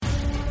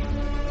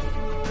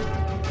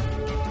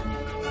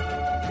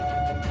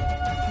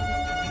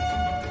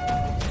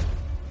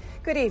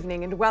Good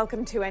evening and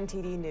welcome to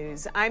NTD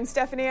News. I'm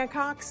Stephanie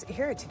Cox.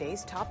 Here are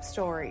today's top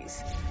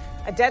stories.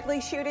 A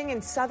deadly shooting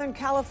in Southern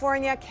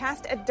California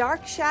cast a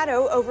dark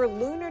shadow over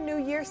Lunar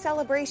New Year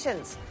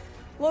celebrations.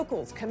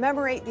 Locals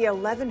commemorate the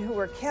 11 who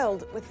were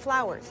killed with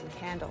flowers and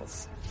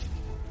candles.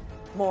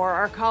 More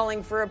are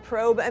calling for a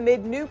probe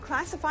amid new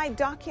classified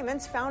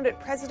documents found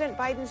at President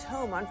Biden's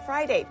home on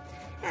Friday.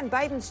 And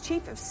Biden's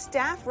chief of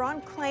staff,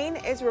 Ron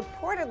Klain, is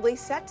reportedly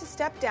set to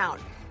step down.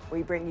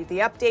 We bring you the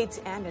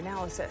updates and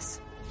analysis.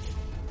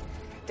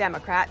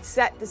 Democrats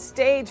set the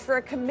stage for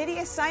a committee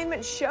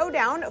assignment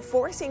showdown,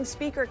 forcing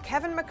Speaker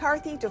Kevin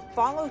McCarthy to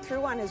follow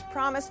through on his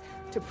promise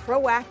to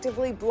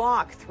proactively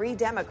block 3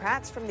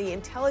 Democrats from the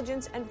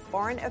Intelligence and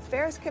Foreign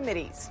Affairs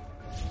committees.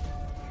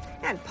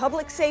 And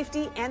public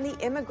safety and the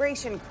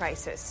immigration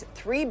crisis.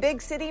 3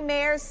 big city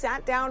mayors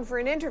sat down for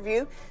an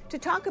interview to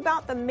talk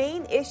about the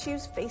main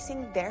issues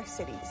facing their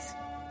cities.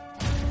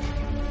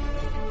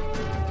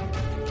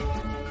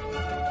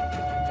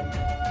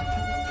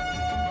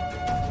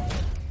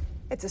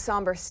 It's a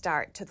somber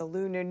start to the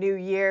Lunar New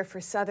Year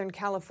for Southern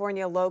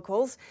California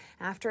locals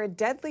after a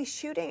deadly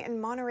shooting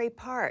in Monterey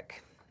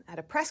Park. At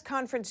a press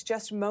conference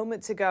just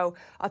moments ago,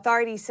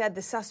 authorities said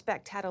the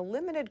suspect had a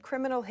limited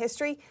criminal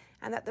history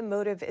and that the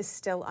motive is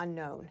still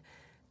unknown.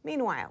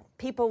 Meanwhile,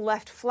 people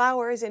left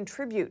flowers in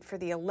tribute for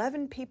the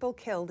 11 people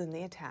killed in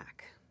the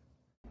attack.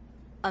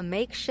 A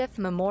makeshift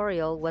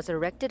memorial was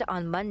erected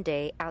on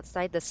Monday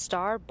outside the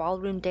Star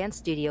Ballroom Dance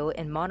Studio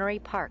in Monterey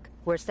Park,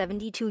 where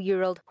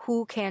 72-year-old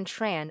Hu Can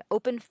Tran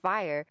opened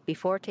fire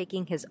before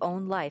taking his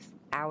own life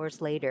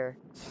hours later.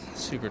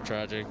 Super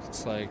tragic.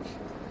 It's like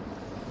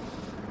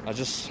I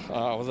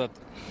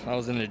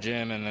was in the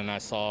gym and then I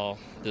saw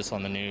this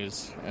on the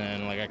news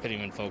and I couldn't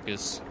even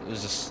focus. It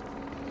was just,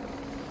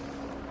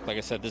 like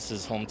I said, this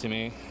is home to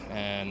me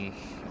and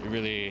it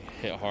really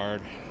hit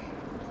hard.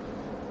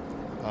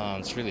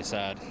 It's really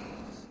sad.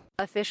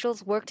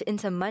 Officials worked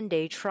into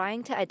Monday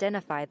trying to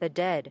identify the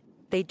dead.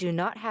 They do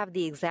not have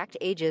the exact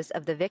ages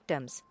of the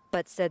victims,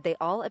 but said they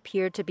all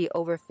appeared to be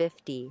over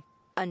 50.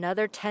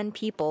 Another 10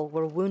 people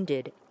were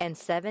wounded and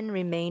 7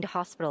 remained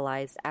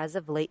hospitalized as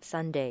of late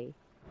Sunday.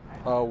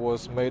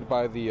 Was made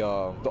by the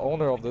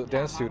owner of the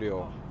dance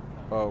studio,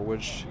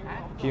 which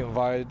he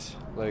invited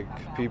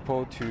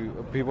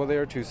people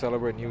there to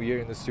celebrate New Year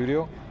in the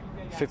studio,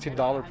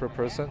 $15 per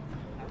person.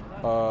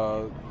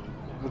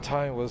 The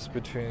time was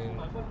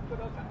between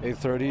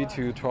 8:30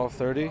 to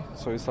 12:30,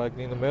 so it's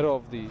in the middle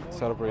of the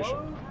celebration.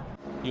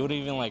 You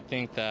wouldn't even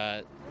think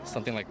that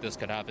something like this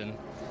could happen.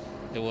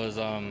 It was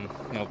a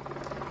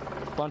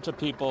bunch of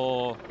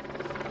people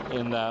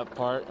in that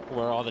part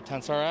where all the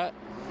tents are at,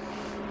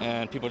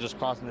 and people just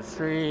crossing the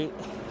street,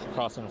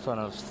 crossing in front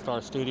of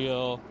Star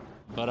Studio.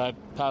 But I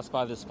passed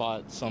by this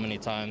spot so many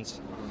times.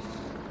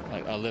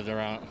 I lived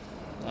around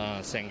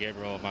San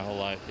Gabriel my whole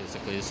life,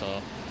 basically, so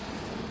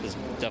this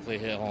definitely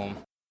hit home.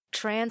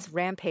 Tran's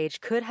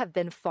rampage could have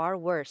been far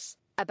worse.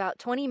 About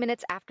 20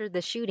 minutes after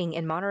the shooting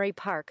in Monterey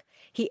Park,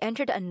 he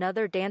entered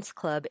another dance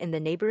club in the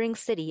neighboring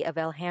city of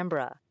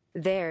Alhambra.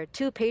 There,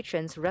 2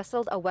 patrons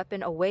wrestled a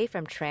weapon away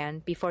from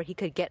Tran before he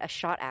could get a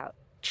shot out.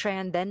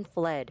 Tran then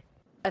fled.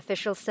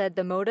 Officials said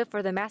the motive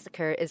for the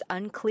massacre is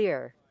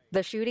unclear.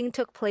 The shooting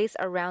took place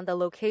around the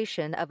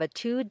location of a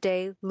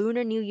 2-day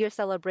Lunar New Year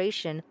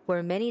celebration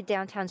where many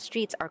downtown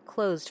streets are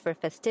closed for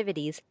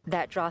festivities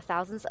that draw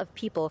thousands of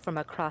people from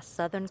across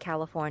Southern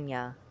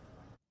California.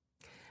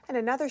 And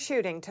another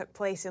shooting took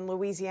place in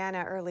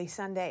Louisiana early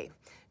Sunday.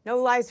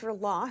 No lives were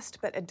lost,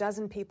 but a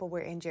dozen people were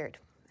injured.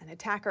 An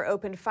attacker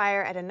opened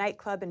fire at a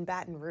nightclub in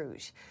Baton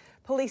Rouge.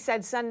 Police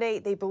said Sunday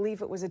they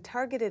believe it was a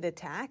targeted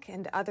attack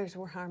and others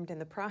were harmed in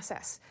the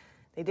process.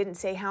 They didn't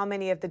say how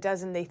many of the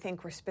dozen they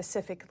think were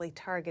specifically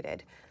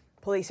targeted.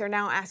 Police are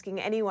now asking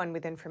anyone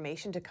with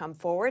information to come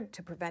forward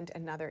to prevent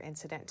another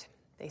incident.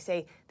 They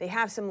say they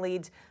have some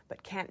leads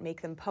but can't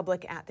make them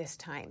public at this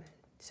time.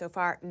 So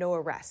far, no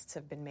arrests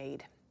have been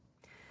made.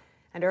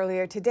 And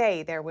earlier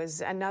today, there was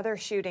another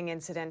shooting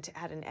incident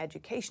at an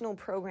educational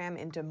program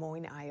in Des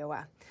Moines,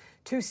 Iowa.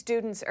 2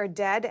 students are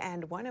dead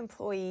and 1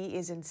 employee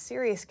is in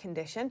serious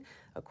condition,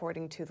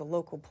 according to the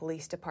local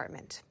police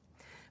department.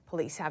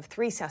 Police have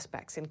 3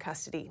 suspects in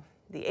custody.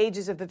 The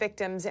ages of the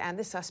victims and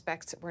the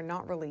suspects were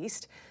not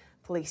released.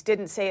 Police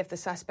didn't say if the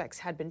suspects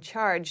had been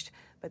charged,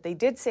 but they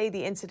did say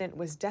the incident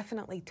was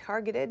definitely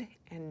targeted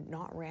and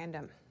not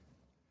random.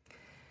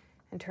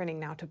 And turning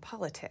now to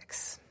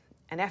politics.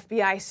 An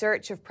FBI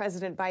search of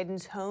President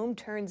Biden's home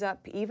turns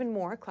up even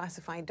more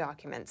classified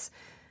documents.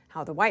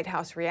 How the White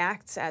House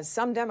reacts as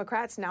some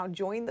Democrats now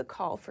join the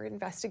call for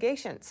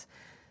investigations.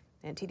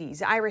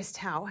 NTD's Iris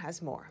Tao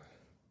has more.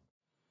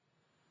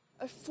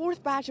 A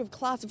 4th batch of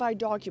classified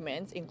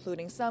documents,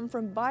 including some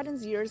from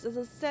Biden's years as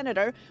a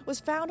senator, was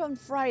found on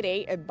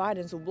Friday at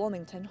Biden's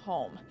Wilmington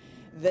home.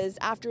 This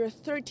after a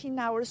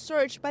 13-hour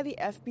search by the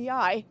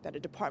FBI that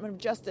the Department of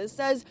Justice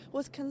says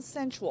was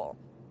consensual.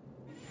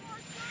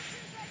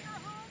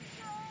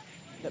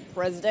 The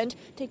president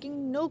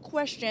taking no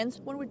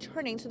questions when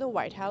returning to the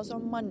White House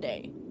on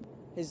Monday.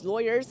 His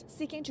lawyers,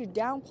 seeking to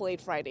downplay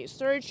Friday's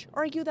search,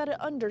 argue that it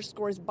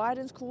underscores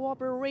Biden's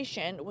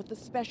cooperation with the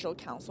special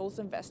counsel's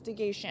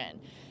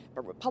investigation.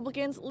 But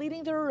Republicans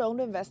leading their own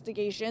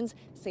investigations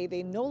say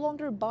they no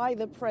longer buy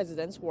the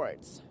president's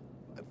words.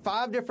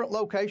 5 different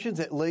locations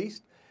at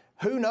least.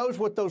 Who knows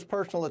what those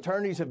personal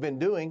attorneys have been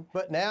doing,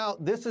 but now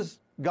this has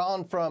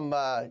gone from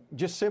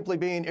just simply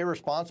being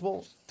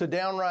irresponsible to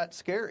downright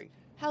scary.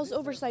 House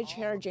Oversight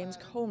Chair James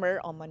Comer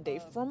on Monday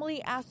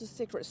formally asked the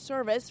Secret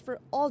Service for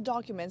all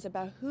documents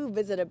about who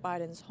visited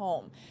Biden's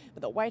home,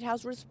 but the White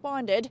House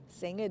responded,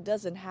 saying it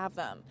doesn't have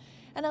them.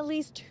 And at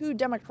least 2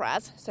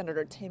 Democrats,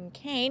 Senator Tim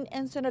Kaine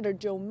and Senator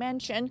Joe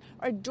Manchin,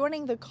 are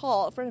joining the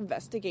call for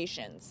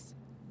investigations.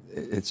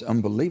 It's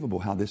unbelievable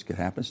how this could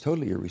happen. It's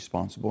totally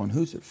irresponsible, and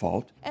who's at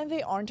fault? And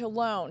they aren't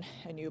alone.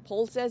 A new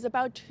poll says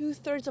about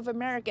 2/3 of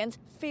Americans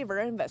favor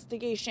an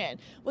investigation,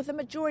 with a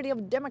majority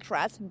of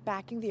Democrats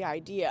backing the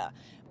idea.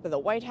 But the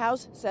White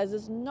House says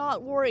it's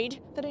not worried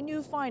that the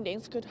new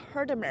findings could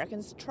hurt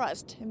Americans'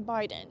 trust in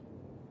Biden.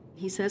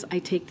 He says, I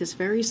take this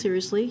very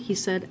seriously. He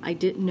said, I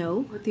didn't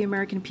know the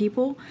American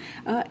people.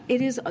 It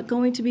is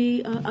going to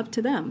be up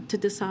to them to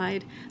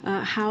decide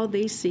how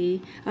they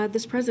see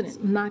this president.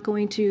 I'm not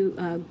going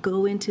to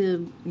go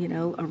into,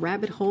 a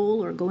rabbit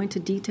hole or go into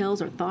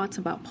details or thoughts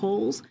about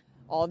polls.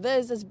 All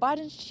this as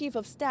Biden's chief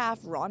of staff,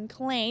 Ron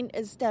Klain,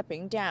 is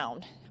stepping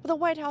down. But the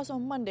White House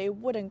on Monday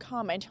wouldn't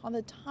comment on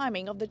the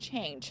timing of the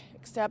change,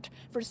 except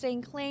for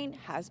saying Klain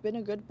has been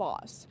a good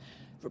boss.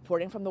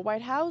 Reporting from the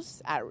White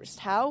House, Iris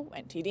Tao,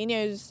 NTD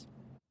News.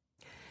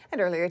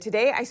 And earlier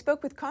today, I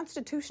spoke with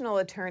constitutional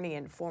attorney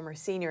and former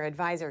senior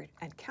advisor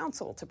and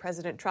counsel to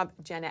President Trump,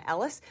 Jenna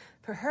Ellis,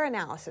 for her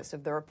analysis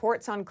of the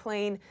reports on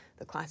Klain,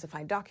 the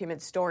classified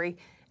documents story,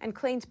 and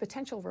Klain's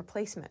potential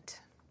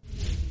replacement.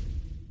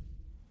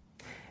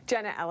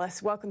 Jenna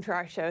Ellis, welcome to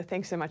our show.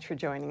 Thanks so much for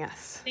joining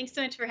us. Thanks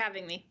so much for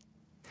having me.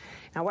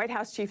 Now, White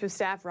House Chief of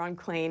Staff Ron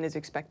Klain is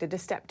expected to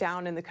step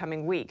down in the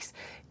coming weeks.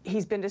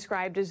 He's been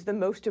described as the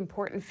most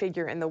important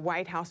figure in the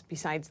White House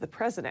besides the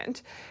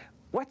president.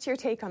 What's your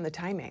take on the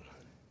timing?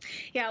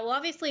 Yeah, well,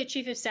 obviously, a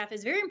chief of staff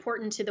is very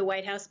important to the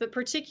White House, but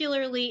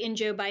particularly in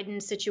Joe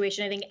Biden's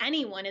situation, I think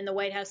anyone in the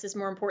White House is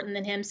more important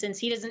than him since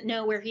he doesn't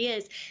know where he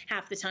is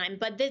half the time.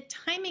 But the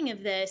timing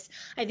of this,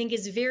 I think,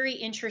 is very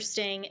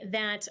interesting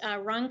that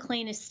Ron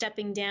Klain is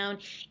stepping down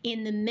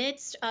in the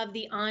midst of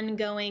the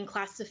ongoing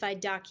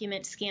classified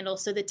document scandal.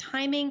 So the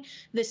timing,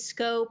 the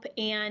scope,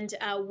 and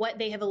what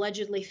they have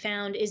allegedly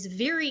found is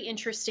very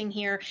interesting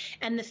here.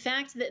 And the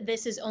fact that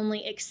this is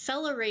only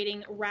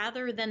accelerating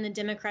rather than the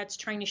Democrats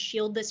trying to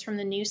shield this from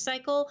the news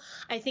cycle,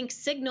 I think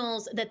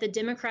signals that the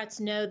Democrats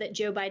know that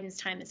Joe Biden's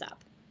time is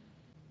up.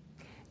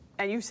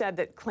 And you said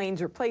that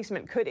Klain's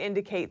replacement could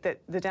indicate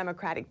that the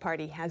Democratic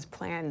Party has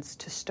plans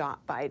to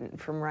stop Biden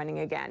from running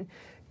again.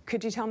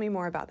 Could you tell me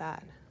more about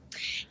that?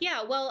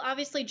 Yeah, well,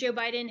 obviously, Joe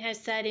Biden has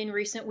said in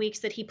recent weeks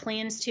that he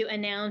plans to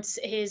announce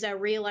his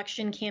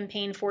re-election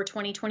campaign for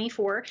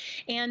 2024.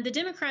 And the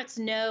Democrats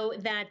know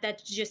that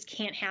that just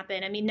can't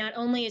happen. I mean, not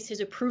only is his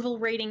approval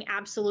rating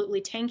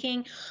absolutely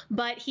tanking,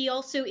 but he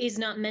also is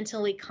not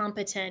mentally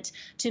competent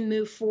to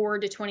move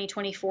forward to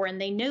 2024. And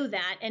they know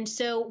that. And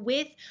so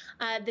with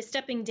the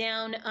stepping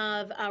down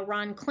of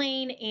Ron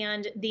Klain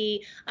and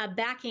the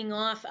backing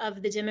off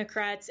of the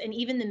Democrats and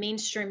even the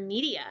mainstream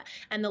media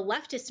and the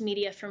leftist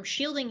media from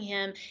shielding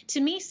him,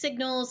 to me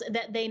signals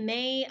that they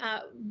may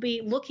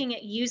be looking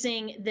at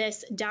using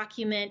this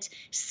document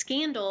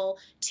scandal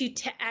to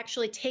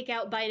actually take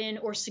out Biden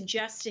or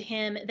suggest to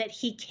him that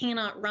he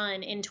cannot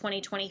run in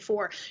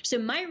 2024. So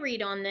my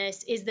read on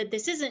this is that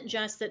this isn't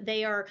just that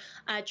they are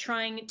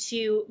trying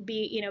to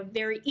be,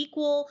 very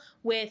equal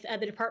with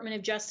the Department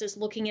of Justice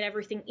looking at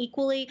everything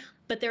equally,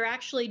 but they're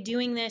actually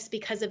doing this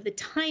because of the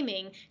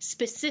timing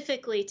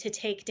specifically to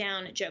take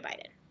down Joe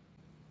Biden.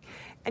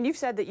 And you've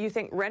said that you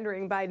think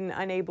rendering Biden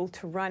unable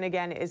to run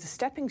again is a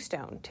stepping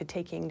stone to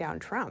taking down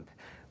Trump.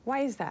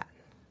 Why is that?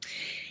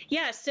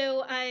 Yeah,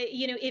 so,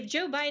 if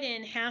Joe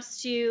Biden has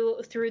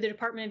to, through the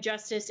Department of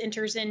Justice,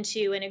 enters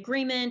into an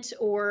agreement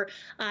or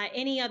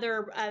any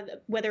other,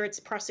 whether it's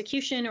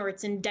prosecution or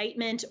it's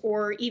indictment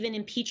or even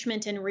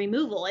impeachment and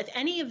removal, if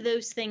any of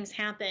those things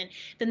happen,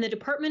 then the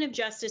Department of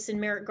Justice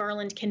and Merrick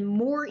Garland can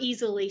more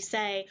easily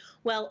say,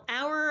 well,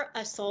 our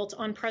assault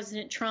on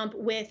President Trump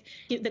with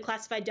the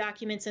classified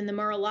documents and the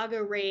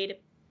Mar-a-Lago raid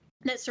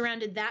that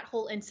surrounded that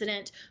whole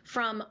incident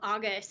from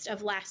August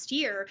of last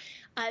year,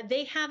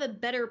 they have a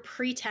better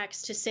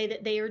pretext to say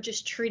that they are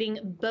just treating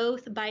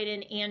both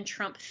Biden and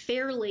Trump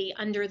fairly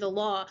under the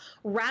law,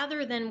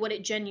 rather than what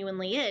it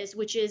genuinely is,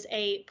 which is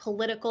a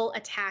political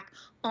attack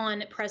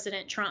on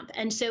President Trump.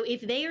 And so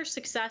if they are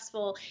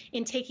successful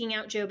in taking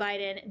out Joe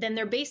Biden, then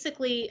they're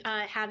basically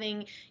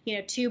having,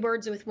 two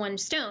birds with one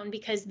stone,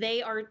 because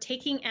they are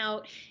taking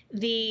out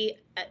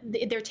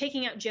they're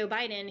taking out Joe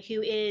Biden,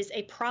 who is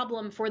a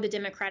problem for the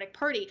Democratic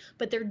Party,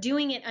 but they're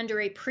doing it under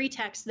a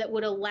pretext that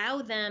would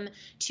allow them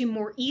to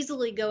more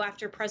easily go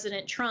after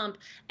President Trump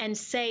and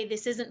say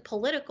this isn't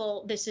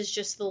political, this is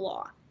just the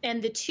law.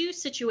 And the two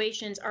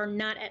situations are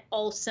not at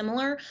all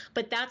similar,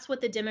 but that's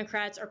what the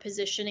Democrats are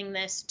positioning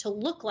this to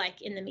look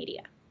like in the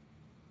media.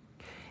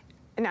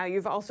 Now,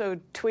 you've also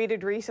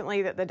tweeted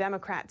recently that the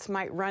Democrats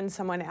might run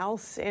someone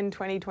else in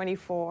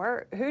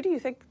 2024. Who do you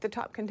think the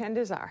top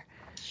contenders are?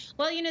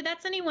 Well,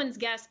 that's anyone's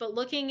guess, but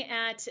looking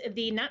at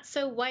the not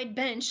so wide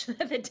bench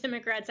that the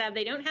Democrats have,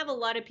 they don't have a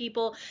lot of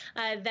people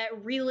that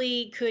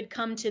really could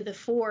come to the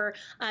fore.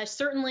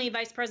 Certainly,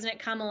 Vice President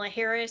Kamala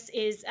Harris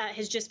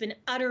has just been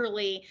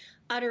utterly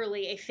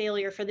a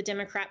failure for the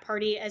Democrat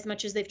Party, as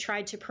much as they've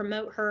tried to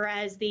promote her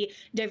as the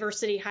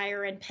diversity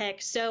hire and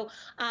pick. So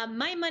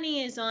my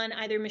money is on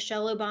either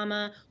Michelle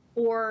Obama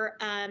or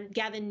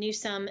Gavin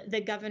Newsom, the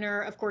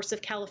governor, of course,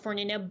 of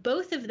California. Now,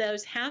 both of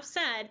those have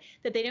said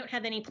that they don't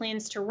have any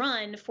plans to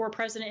run for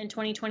president in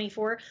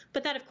 2024,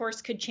 but that, of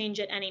course, could change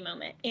at any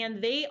moment.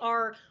 And they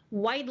are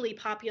widely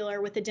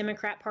popular with the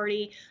Democrat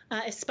Party,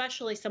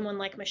 especially someone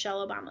like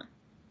Michelle Obama.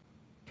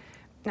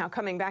 Now,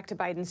 coming back to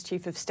Biden's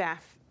chief of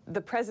staff, the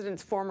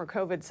president's former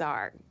COVID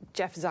czar,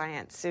 Jeff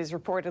Zients, is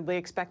reportedly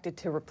expected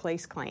to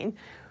replace Klain.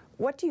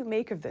 What do you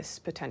make of this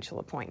potential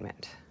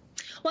appointment?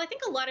 Well, I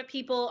think a lot of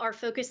people are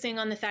focusing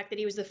on the fact that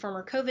he was the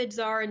former COVID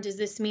czar, and does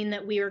this mean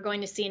that we are going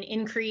to see an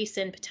increase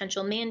in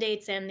potential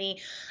mandates and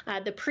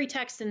the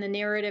pretext and the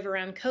narrative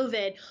around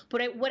COVID?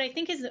 But what I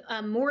think is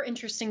more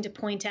interesting to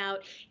point out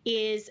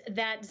is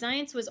that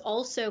Zients was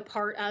also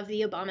part of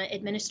the Obama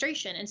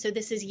administration, and so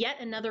this is yet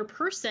another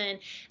person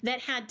that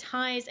had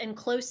ties and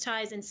close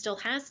ties and still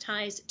has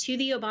ties to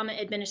the Obama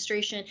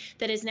administration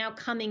that is now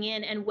coming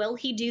in. And will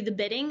he do the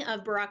bidding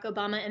of Barack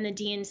Obama and the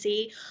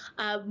DNC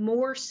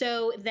more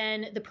so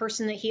than the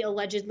person that he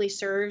allegedly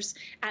serves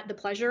at the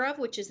pleasure of,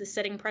 which is the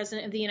sitting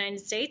president of the United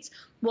States?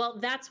 Well,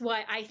 that's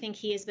why I think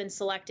he has been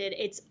selected.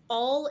 It's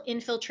all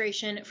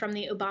infiltration from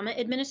the Obama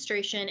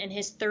administration and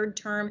his third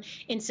term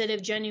instead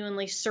of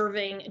genuinely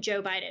serving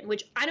Joe Biden,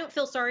 which I don't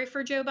feel sorry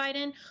for Joe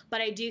Biden,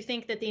 but I do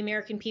think that the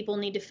American people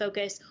need to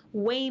focus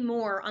way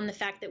more on the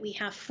fact that we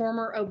have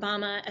former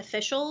Obama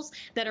officials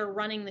that are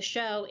running the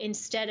show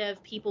instead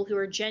of people who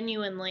are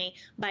genuinely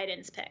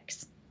Biden's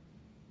picks.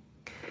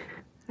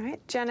 All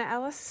right, Jenna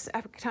Ellis,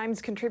 Epoch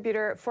Times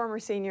contributor, former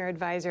senior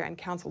advisor and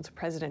counsel to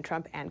President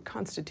Trump and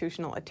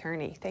constitutional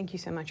attorney. Thank you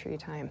so much for your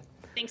time.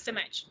 Thanks so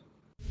much.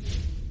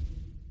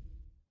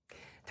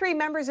 3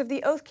 members of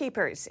the Oath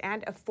Keepers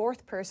and a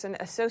 4th person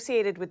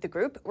associated with the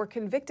group were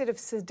convicted of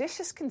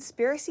seditious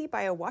conspiracy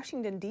by a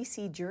Washington,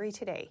 D.C. jury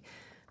today.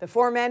 The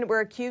 4 men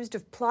were accused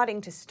of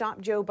plotting to stop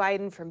Joe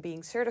Biden from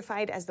being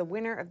certified as the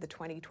winner of the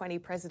 2020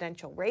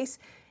 presidential race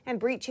and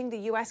breaching the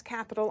U.S.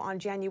 Capitol on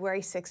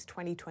January 6,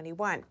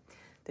 2021.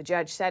 The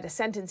judge said a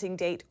sentencing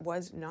date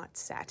was not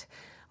set.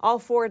 All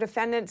 4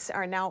 defendants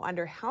are now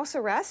under house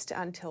arrest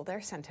until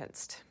they're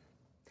sentenced.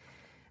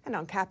 And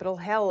on Capitol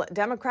Hill,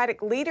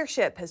 Democratic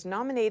leadership has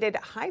nominated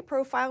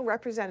high-profile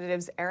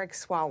Representatives Eric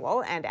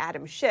Swalwell and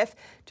Adam Schiff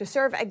to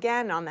serve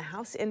again on the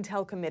House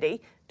Intel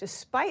Committee,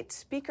 despite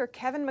Speaker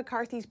Kevin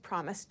McCarthy's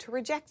promise to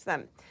reject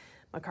them.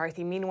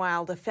 McCarthy,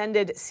 meanwhile,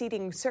 defended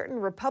seating certain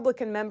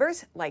Republican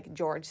members like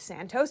George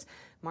Santos,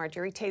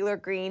 Marjorie Taylor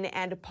Greene,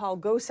 and Paul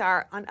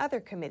Gosar on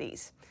other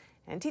committees.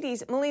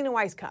 NTD's Melina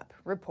Weiskup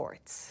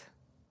reports.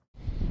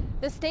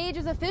 The stage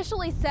is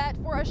officially set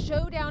for a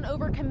showdown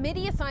over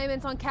committee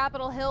assignments on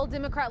Capitol Hill.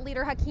 Democrat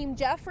leader Hakeem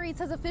Jeffries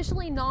has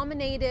officially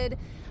nominated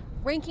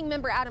Ranking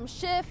Member Adam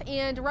Schiff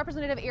and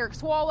Representative Eric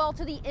Swalwell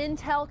to the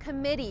Intel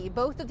Committee.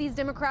 Both of these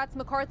Democrats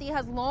McCarthy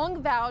has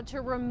long vowed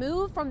to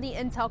remove from the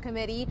Intel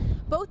Committee.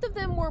 Both of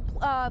them were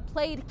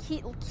played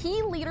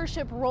key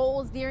leadership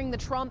roles during the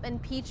Trump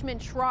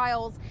impeachment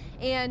trials.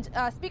 And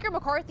Speaker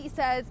McCarthy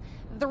says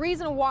the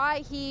reason why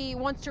he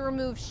wants to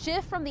remove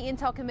Schiff from the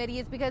Intel Committee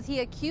is because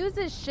he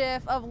accuses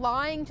Schiff of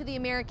lying to the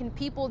American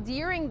people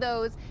during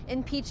those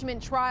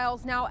impeachment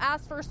trials. Now,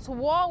 as for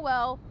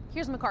Swalwell,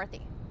 here's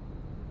McCarthy.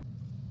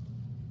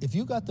 If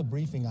you got the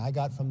briefing I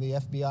got from the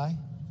FBI,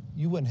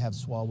 you wouldn't have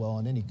Swalwell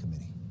on any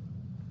committee.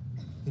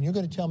 And you're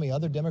going to tell me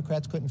other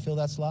Democrats couldn't fill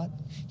that slot?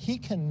 He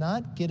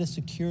cannot get a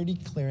security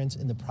clearance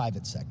in the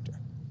private sector.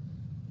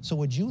 So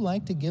would you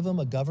like to give him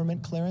a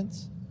government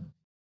clearance?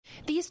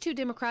 These 2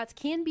 Democrats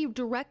can be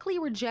directly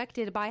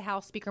rejected by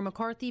House Speaker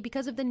McCarthy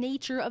because of the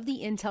nature of the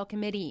Intel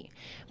Committee.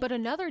 But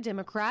another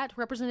Democrat,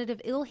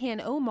 Representative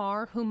Ilhan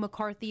Omar, whom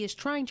McCarthy is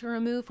trying to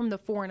remove from the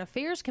Foreign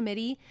Affairs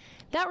Committee,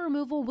 that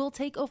removal will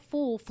take a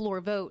full floor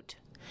vote.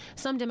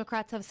 Some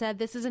Democrats have said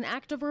this is an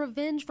act of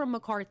revenge from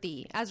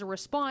McCarthy as a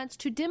response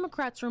to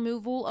Democrats'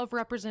 removal of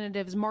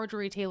Representatives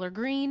Marjorie Taylor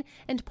Greene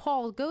and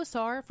Paul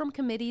Gosar from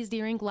committees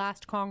during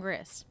last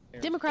Congress.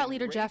 Democrat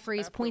leader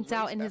Jeffries points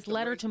out in his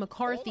letter to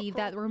McCarthy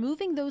that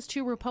removing those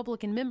 2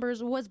 Republican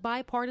members was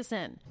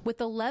bipartisan, with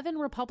 11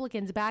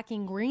 Republicans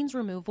backing Greene's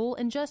removal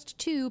and just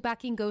 2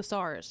 backing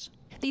Gosar's.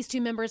 These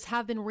two members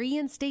have been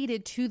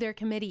reinstated to their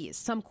committees,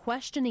 some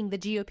questioning the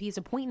GOP's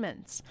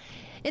appointments.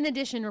 In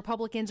addition,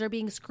 Republicans are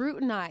being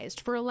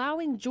scrutinized for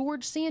allowing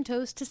George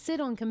Santos to sit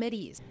on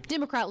committees.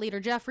 Democrat leader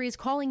Jeffries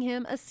calling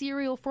him a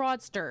serial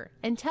fraudster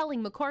and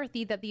telling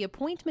McCarthy that the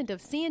appointment of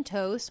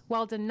Santos,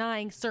 while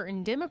denying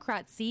certain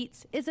Democrat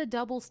seats, is a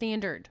double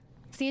standard.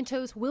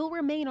 Santos will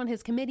remain on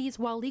his committees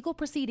while legal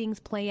proceedings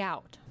play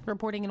out.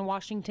 Reporting in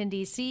Washington,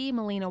 D.C.,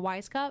 Melina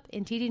Weiskup,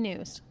 NTD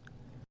News.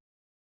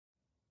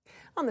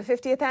 On the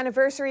 50th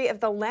anniversary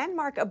of the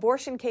landmark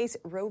abortion case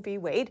Roe v.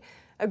 Wade,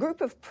 a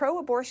group of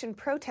pro-abortion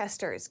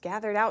protesters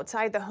gathered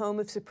outside the home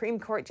of Supreme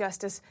Court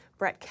Justice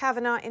Brett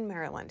Kavanaugh in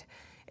Maryland.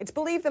 It's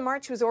believed the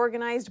march was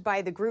organized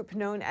by the group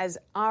known as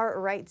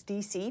Our Rights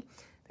DC.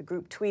 The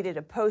group tweeted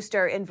a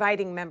poster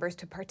inviting members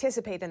to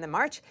participate in the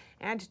march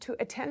and to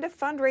attend a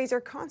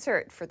fundraiser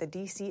concert for the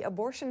DC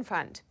Abortion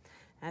Fund.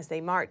 As they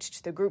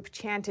marched, the group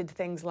chanted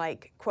things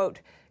like,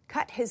 quote,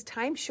 "Cut his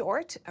time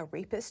short, a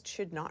rapist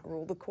should not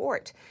rule the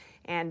court,"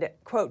 and,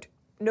 quote,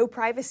 "No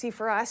privacy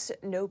for us,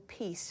 no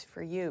peace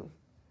for you."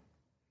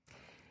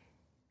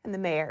 And the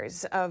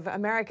mayors of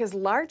America's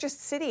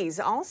largest cities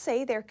all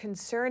say they're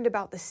concerned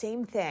about the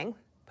same thing,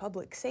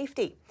 public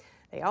safety.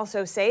 They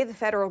also say the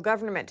federal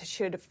government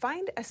should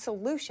find a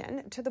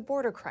solution to the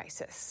border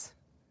crisis.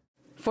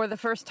 For the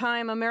first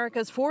time,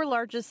 America's four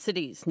largest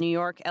cities, New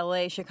York,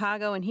 L.A.,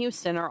 Chicago, and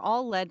Houston, are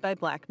all led by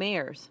black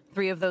mayors.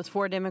 3 of those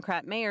 4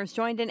 Democrat mayors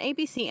joined an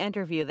ABC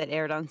interview that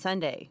aired on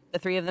Sunday. The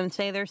 3 of them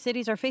say their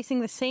cities are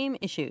facing the same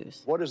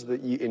issues. What is,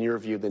 in your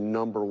view, the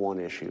number one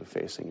issue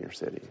facing your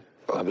city?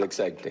 Public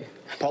safety.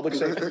 Public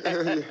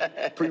safety?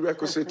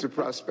 Prerequisite to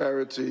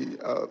prosperity,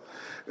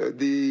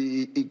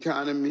 the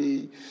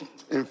economy,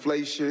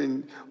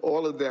 inflation,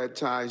 all of that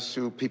ties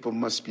to people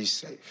must be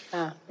safe.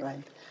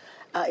 Right.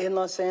 In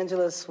Los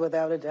Angeles,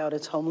 without a doubt,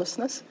 it's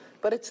homelessness,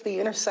 but it's the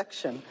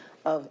intersection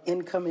of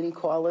income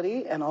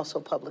inequality and also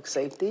public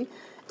safety.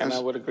 And I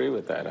would agree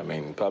with that. I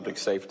mean, public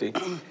safety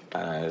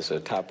is a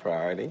top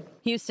priority.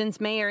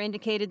 Houston's mayor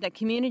indicated that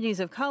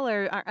communities of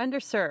color are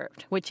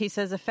underserved, which he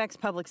says affects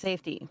public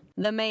safety.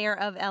 The mayor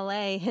of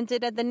L.A.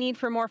 hinted at the need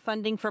for more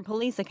funding for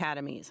police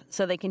academies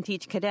so they can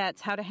teach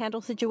cadets how to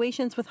handle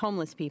situations with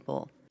homeless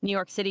people. New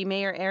York City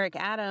Mayor Eric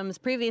Adams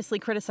previously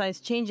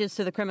criticized changes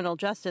to the criminal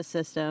justice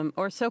system,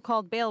 or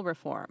so-called bail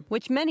reform,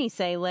 which many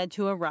say led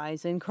to a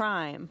rise in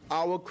crime.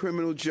 Our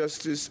criminal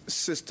justice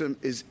system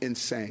is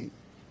insane.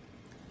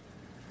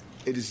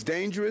 It is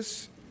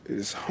dangerous, it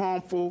is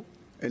harmful,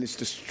 and it's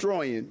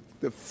destroying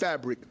the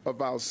fabric of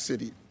our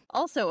city.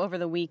 Also over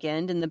the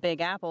weekend in the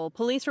Big Apple,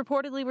 police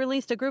reportedly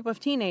released a group of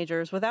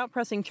teenagers without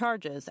pressing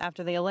charges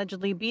after they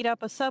allegedly beat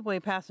up a subway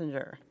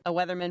passenger. A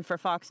weatherman for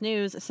Fox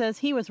News says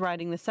he was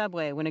riding the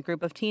subway when a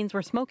group of teens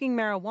were smoking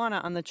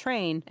marijuana on the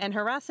train and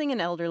harassing an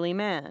elderly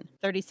man.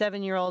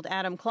 37-year-old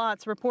Adam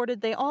Klotz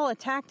reported they all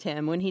attacked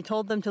him when he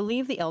told them to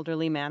leave the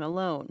elderly man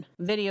alone.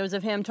 Videos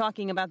of him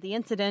talking about the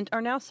incident are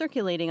now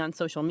circulating on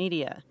social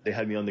media. They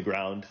had me on the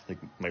ground, like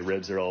my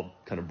ribs are all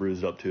kind of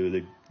bruised up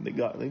too. They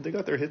got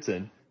their hits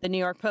in. The New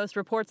York Post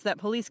reports that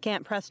police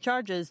can't press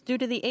charges due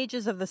to the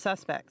ages of the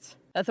suspects.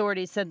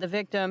 Authorities said the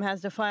victim has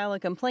to file a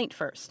complaint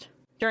first.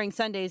 During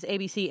Sunday's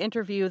ABC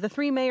interview, the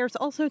 3 mayors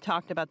also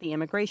talked about the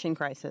immigration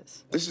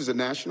crisis. This is a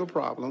national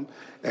problem,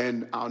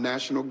 and our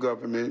national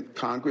government,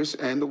 Congress,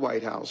 and the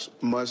White House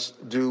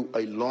must do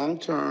a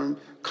long-term,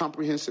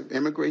 comprehensive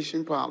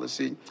immigration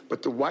policy,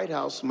 but the White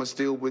House must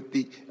deal with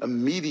the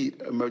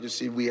immediate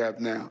emergency we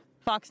have now.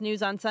 Fox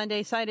News on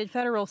Sunday cited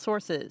federal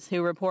sources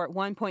who report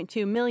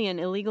 1.2 million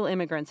illegal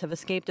immigrants have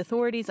escaped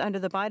authorities under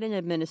the Biden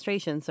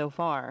administration so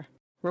far.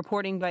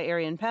 Reporting by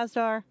Arian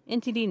Pazdar,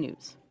 NTD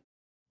News.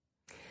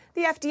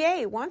 The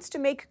FDA wants to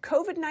make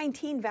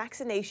COVID-19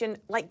 vaccination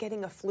like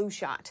getting a flu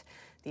shot.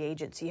 The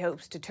agency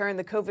hopes to turn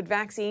the COVID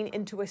vaccine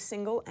into a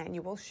single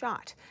annual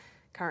shot.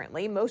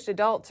 Currently, most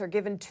adults are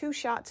given 2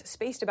 shots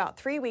spaced about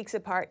 3 weeks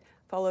apart,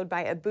 followed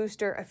by a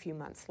booster a few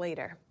months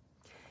later.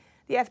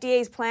 The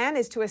FDA's plan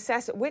is to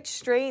assess which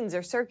strains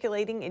are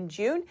circulating in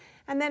June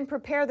and then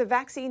prepare the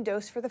vaccine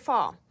dose for the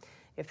fall.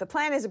 If the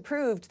plan is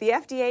approved, the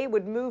FDA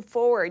would move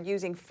forward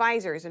using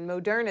Pfizer's and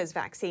Moderna's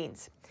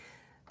vaccines.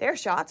 Their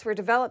shots were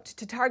developed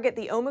to target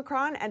the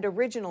Omicron and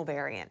original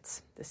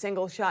variants. The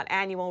single-shot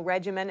annual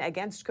regimen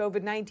against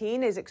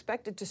COVID-19 is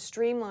expected to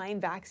streamline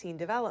vaccine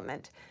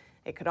development.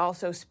 It could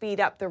also speed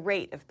up the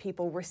rate of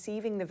people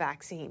receiving the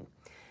vaccine.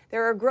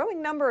 There are a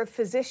growing number of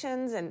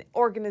physicians and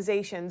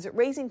organizations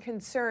raising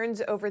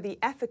concerns over the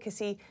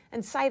efficacy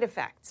and side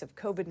effects of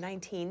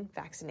COVID-19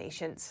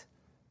 vaccinations.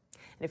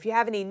 And if you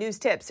have any news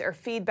tips or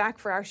feedback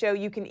for our show,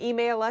 you can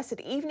email us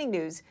at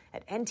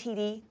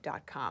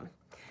eveningnews@ntd.com.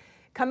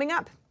 Coming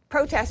up,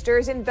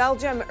 protesters in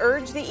Belgium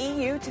urge the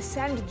EU to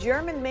send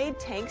German-made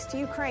tanks to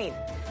Ukraine.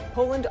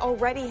 Poland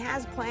already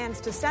has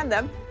plans to send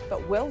them,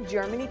 but will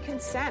Germany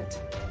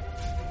consent?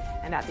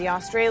 And at the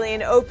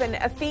Australian Open,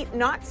 a feat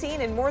not seen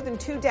in more than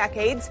 2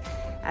 decades,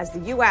 as the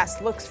U.S.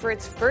 looks for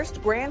its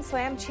first Grand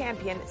Slam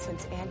champion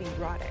since Andy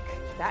Roddick.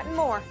 That and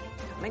more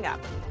coming up.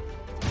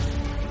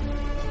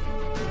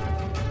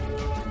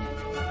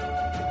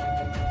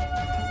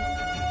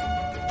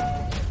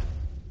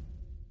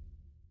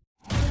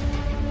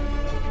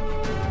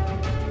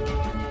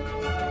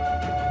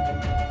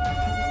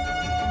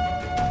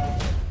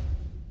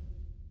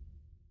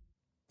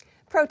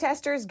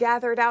 Protesters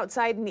gathered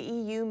outside an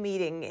EU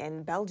meeting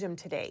in Belgium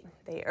today.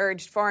 They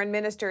urged foreign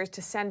ministers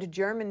to send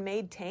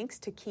German-made tanks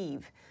to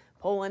Kyiv.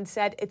 Poland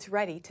said it's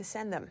ready to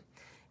send them.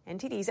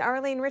 NTD's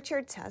Arlene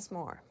Richards has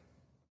more.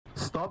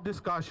 Stop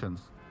discussions.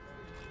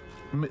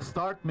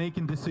 Start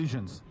making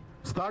decisions.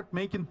 Start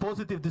making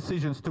positive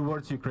decisions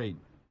towards Ukraine.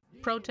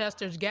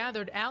 Protesters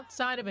gathered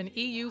outside of an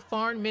EU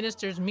foreign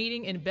ministers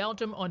meeting in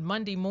Belgium on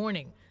Monday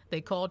morning. They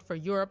called for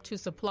Europe to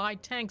supply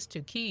tanks to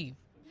Kyiv.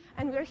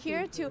 And we're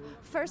here to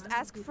first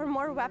ask for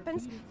more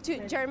weapons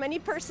to Germany,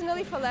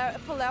 personally for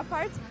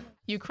Leopards.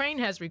 Ukraine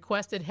has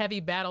requested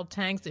heavy battle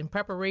tanks in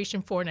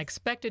preparation for an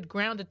expected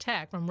ground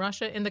attack from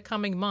Russia in the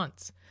coming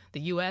months. The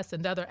U.S.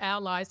 and other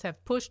allies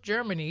have pushed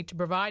Germany to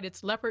provide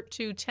its Leopard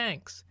 2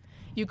 tanks.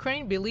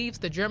 Ukraine believes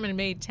the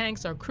German-made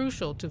tanks are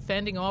crucial to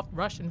fending off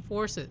Russian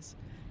forces.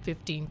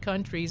 15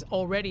 countries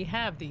already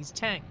have these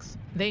tanks.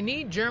 They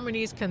need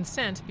Germany's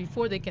consent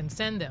before they can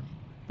send them.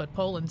 But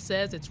Poland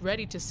says it's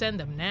ready to send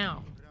them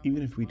now.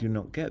 Even if we do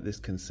not get this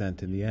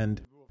consent in the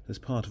end, as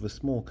part of a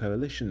small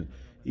coalition,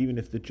 even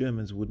if the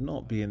Germans would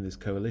not be in this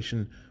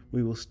coalition,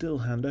 we will still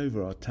hand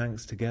over our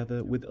tanks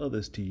together with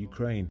others to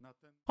Ukraine.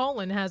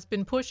 Poland has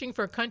been pushing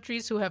for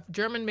countries who have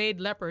German-made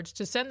Leopards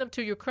to send them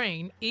to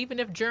Ukraine, even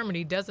if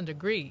Germany doesn't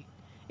agree.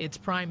 Its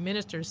prime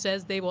minister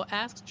says they will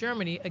ask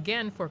Germany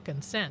again for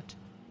consent.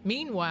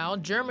 Meanwhile,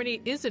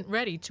 Germany isn't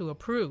ready to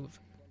approve.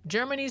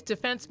 Germany's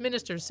defense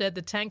minister said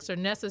the tanks are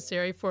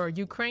necessary for a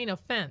Ukraine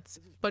offense,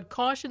 but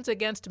cautions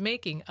against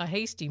making a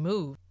hasty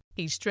move.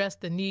 He stressed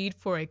the need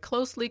for a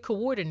closely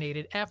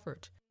coordinated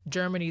effort.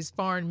 Germany's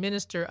foreign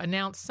minister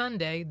announced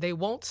Sunday they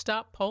won't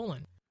stop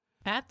Poland.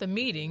 At the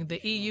meeting, the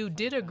EU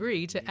did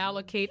agree to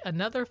allocate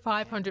another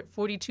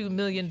 $542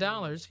 million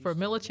for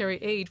military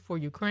aid for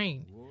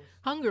Ukraine.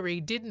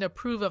 Hungary didn't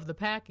approve of the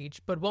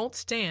package, but won't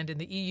stand in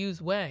the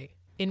EU's way.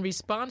 In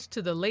response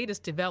to the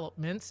latest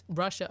developments,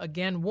 Russia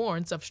again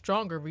warns of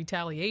stronger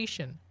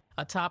retaliation.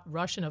 A top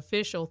Russian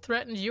official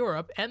threatened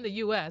Europe and the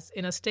U.S.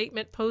 in a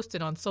statement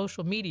posted on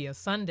social media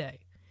Sunday.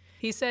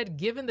 He said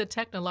given the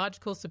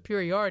technological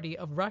superiority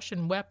of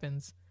Russian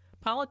weapons,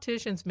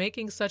 politicians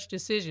making such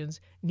decisions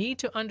need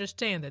to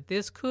understand that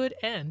this could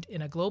end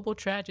in a global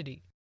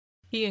tragedy.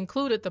 He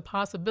included the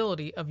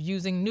possibility of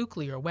using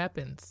nuclear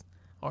weapons.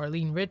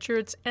 Arlene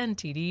Richards,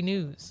 NTD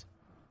News.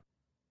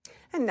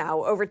 And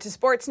now over to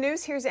sports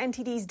news. Here's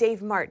NTD's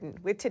Dave Martin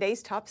with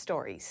today's top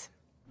stories.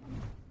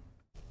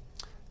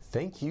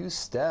 Thank you,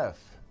 Steph.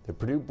 The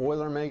Purdue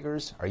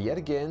Boilermakers are yet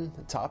again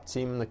the top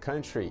team in the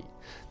country.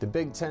 The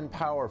Big Ten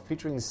Power,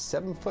 featuring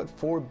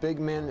 7'4" big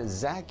man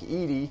Zach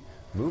Edey,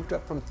 moved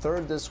up from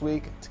third this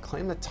week to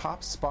claim the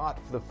top spot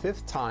for the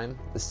fifth time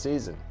this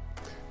season.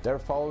 They're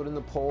followed in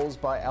the polls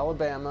by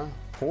Alabama,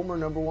 former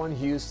number 1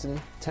 Houston,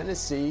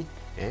 Tennessee,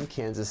 and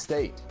Kansas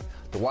State.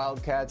 The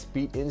Wildcats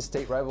beat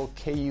in-state rival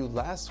KU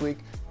last week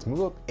to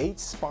move up 8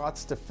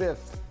 spots to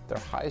 5th, their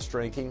highest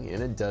ranking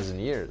in a dozen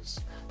years.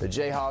 The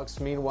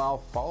Jayhawks, meanwhile,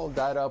 followed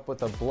that up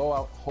with a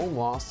blowout home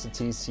loss to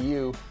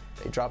TCU.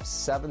 They dropped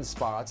 7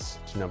 spots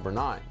to number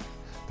 9.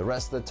 The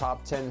rest of the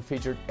top 10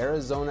 featured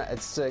Arizona at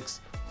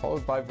 6,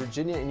 followed by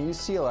Virginia and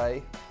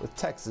UCLA, with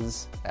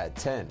Texas at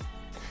 10.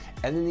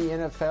 And in the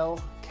NFL,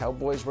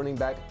 Cowboys running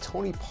back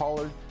Tony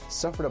Pollard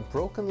suffered a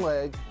broken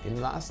leg in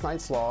last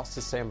night's loss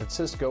to San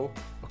Francisco,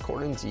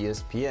 according to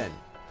ESPN.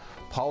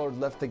 Pollard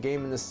left the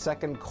game in the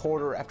second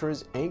quarter after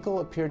his ankle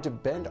appeared to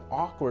bend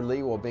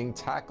awkwardly while being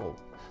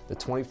tackled. The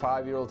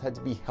 25-year-old had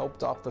to be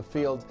helped off the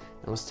field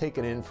and was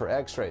taken in for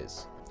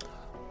x-rays.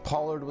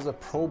 Pollard was a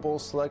Pro Bowl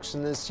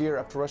selection this year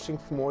after rushing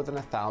for more than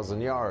 1,000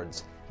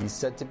 yards. He's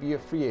set to be a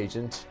free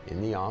agent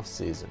in the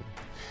offseason.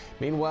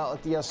 Meanwhile,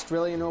 at the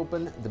Australian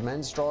Open, the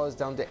men's draw is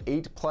down to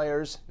 8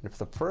 players, and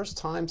for the first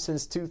time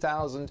since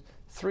 2000,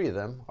 3 of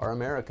them are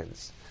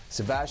Americans.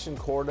 Sebastian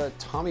Korda,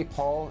 Tommy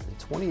Paul, and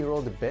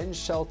 20-year-old Ben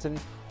Shelton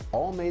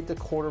all made the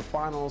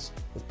quarterfinals,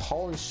 with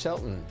Paul and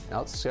Shelton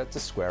now set to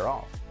square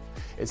off.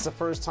 It's the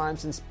first time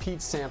since Pete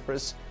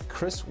Sampras,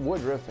 Chris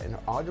Woodruff, and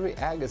Audrey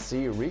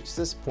Agassi reached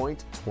this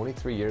point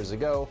 23 years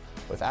ago,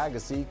 with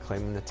Agassi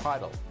claiming the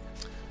title.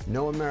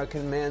 No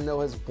American man,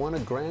 though, has won a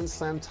Grand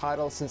Slam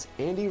title since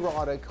Andy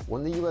Roddick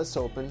won the U.S.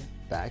 Open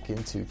back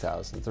in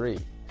 2003.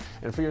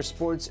 And for your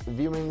sports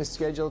viewing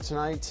schedule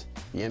tonight,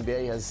 the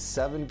NBA has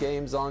 7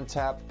 games on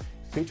tap,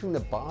 featuring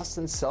the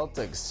Boston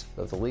Celtics,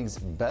 with the league's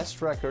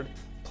best record,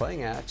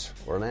 playing at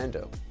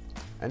Orlando.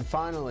 And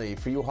finally,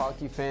 for you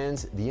hockey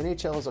fans, the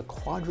NHL has a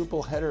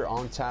quadruple header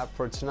on tap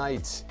for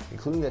tonight,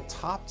 including the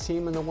top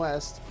team in the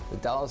West, the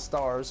Dallas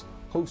Stars,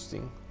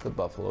 hosting the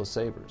Buffalo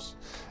Sabres.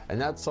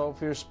 And that's all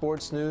for your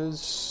sports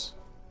news.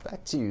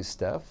 Back to you,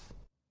 Steph.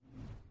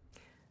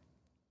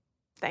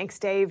 Thanks,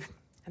 Dave.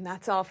 And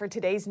that's all for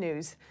today's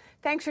news.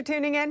 Thanks for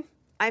tuning in.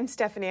 I'm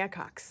Stephanie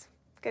Cox.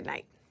 Good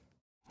night.